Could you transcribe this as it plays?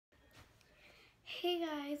Hey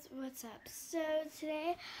guys, what's up? So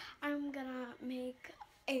today I'm gonna make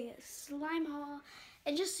a slime haul,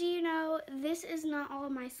 and just so you know, this is not all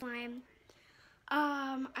of my slime.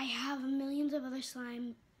 I have millions of other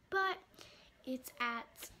slime, but it's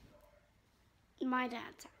at my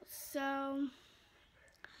dad's house. So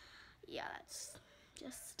yeah, that's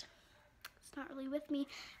just, it's not really with me,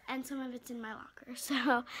 and some of it's in my locker,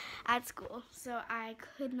 so at school. So I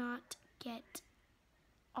could not get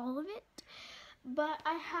all of it. But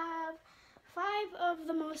I have 5 of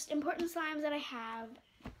the most important slimes that I have.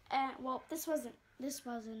 And well, this wasn't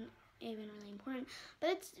even really important, but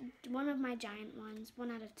it's one of my giant ones, 1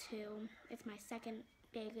 out of 2. It's my second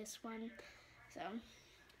biggest one, so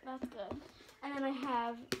that's good. And then I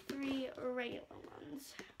have 3 regular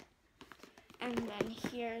ones. And then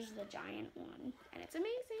here's the giant one, and it's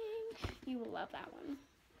amazing. You will love that one.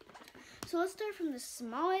 So let's start from the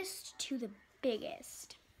smallest to the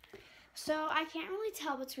biggest. So I can't really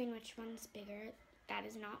tell between which one's bigger. That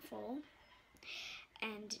is not full,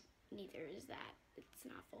 and neither is that. It's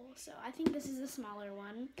not full. So I think this is the smaller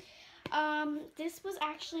one. This was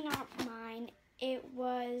actually not mine. It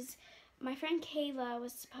was my friend Kayla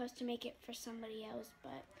was supposed to make it for somebody else,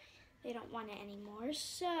 but they don't want it anymore.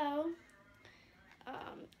 So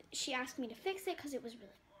she asked me to fix it because it was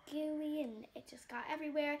really gooey and it just got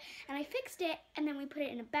everywhere, and I fixed it, and then we put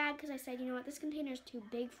it in a bag because I said, you know what, this container is too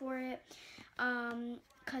big for it,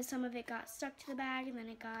 because some of it got stuck to the bag, and then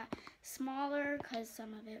it got smaller because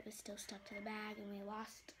some of it was still stuck to the bag, and we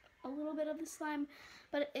lost a little bit of the slime,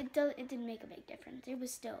 but it didn't make a big difference. It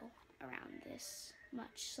was still around this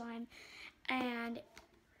much slime, and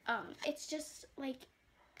it's just like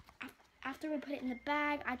after we put it in the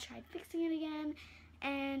bag, I tried fixing it again,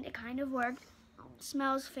 and it kind of worked.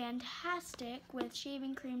 Smells fantastic with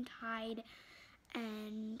shaving cream, Tide,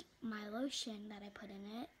 and my lotion that I put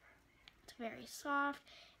in it. It's very soft.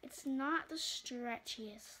 It's not the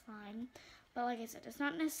stretchiest slime, but like I said, it's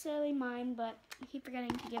not necessarily mine, but I keep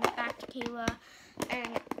forgetting to give it back to Kayla,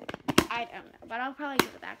 and I don't know, but I'll probably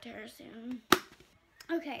give it back to her soon.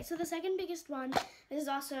 Okay, so the second biggest one, this is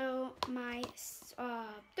also my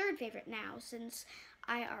 3rd favorite now, since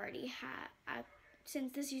I already had,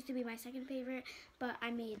 since this used to be my 2nd favorite, but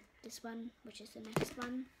I made this one, which is the next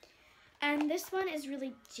one. And this one is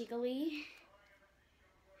really jiggly.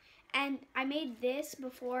 And I made this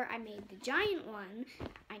before I made the giant one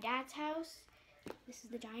at my dad's house. This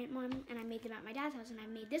is the giant one, and I made them at my dad's house, and I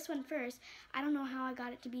made this one first. I don't know how I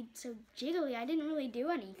got it to be so jiggly. I didn't really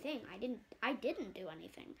do anything. I didn't do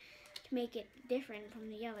anything to make it different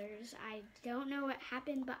from the others. I don't know what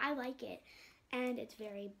happened, but I like it. And it's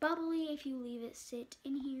very bubbly if you leave it sit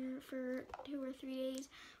in here for 2 or 3 days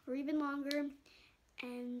or even longer,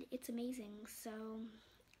 and it's amazing. So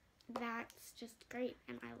that's just great,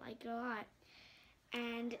 and I like it a lot.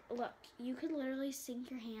 And look, you could literally sink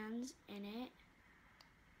your hands in it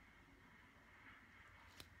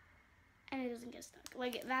and it doesn't get stuck.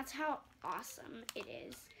 Like, that's how awesome it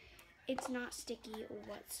is. It's not sticky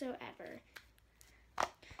whatsoever.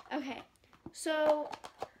 Okay, so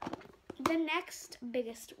the next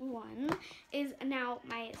biggest one is now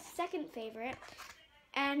my 2nd favorite,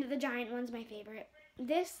 and the giant one's my favorite.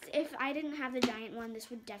 This, if I didn't have the giant one,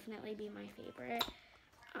 this would definitely be my favorite.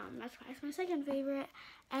 That's why it's my 2nd favorite,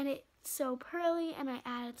 and it's so pearly, and I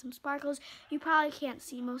added some sparkles. You probably can't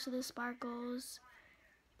see most of the sparkles.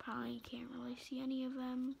 Probably can't really see any of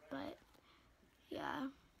them, but yeah,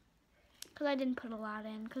 because I didn't put a lot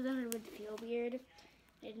in, because then it would feel weird.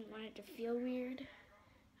 I didn't want it to feel weird.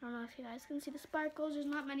 I don't know if you guys can see the sparkles. There's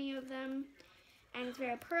not many of them, and it's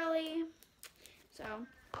very pearly, so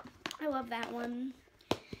I love that one.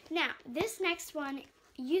 Now, this next one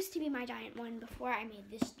used to be my giant one before I made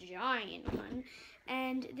this giant one,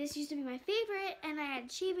 and this used to be my favorite, and I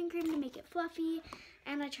had shaving cream to make it fluffy,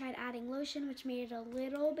 and I tried adding lotion, which made it a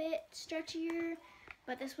little bit stretchier,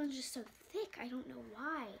 but this one's just so thick, I don't know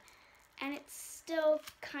why. And it's still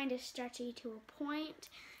kind of stretchy to a point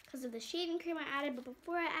because of the shaving cream I added, but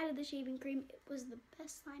before I added the shaving cream, it was the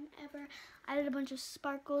best slime ever. I added a bunch of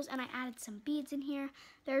sparkles, and I added some beads in here.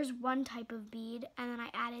 There's one type of bead, and then I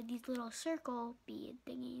added these little circle bead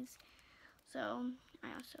thingies. So I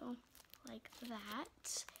also like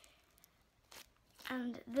that.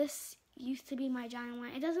 And this used to be my giant one.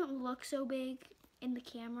 It doesn't look so big in the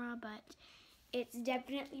camera, but it's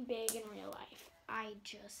definitely big in real life. It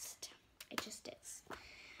just is.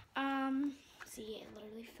 See, it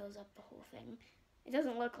literally fills up the whole thing. It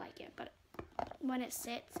doesn't look like it, but when it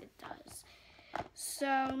sits, it does.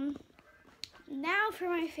 So now for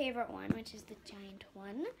my favorite one, which is the giant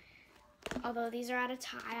one. Although these are at a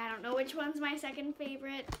tie, I don't know which one's my 2nd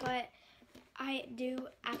favorite, but I do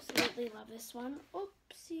absolutely love this one.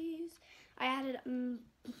 Oopsies. I added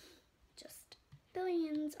just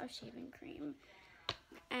billions of shaving cream.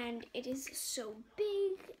 And it is so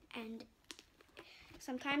big, and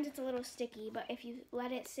sometimes it's a little sticky, but if you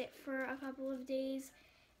let it sit for a couple of days,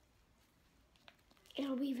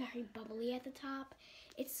 it'll be very bubbly at the top.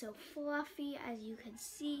 It's so fluffy, as you can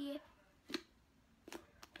see.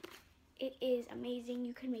 It is amazing.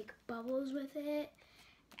 You can make bubbles with it,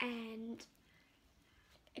 and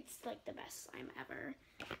it's like the best slime ever.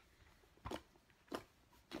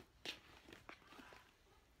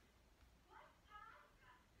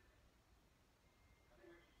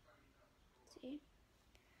 See?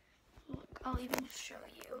 Look, I'll even show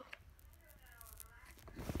you.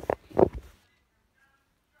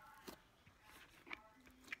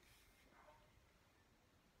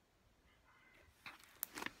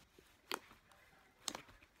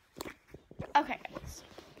 Okay, guys.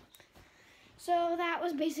 So that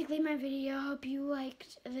was basically my video. Hope you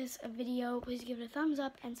liked this video. Please give it a thumbs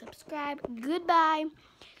up and subscribe. Goodbye.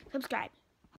 Subscribe.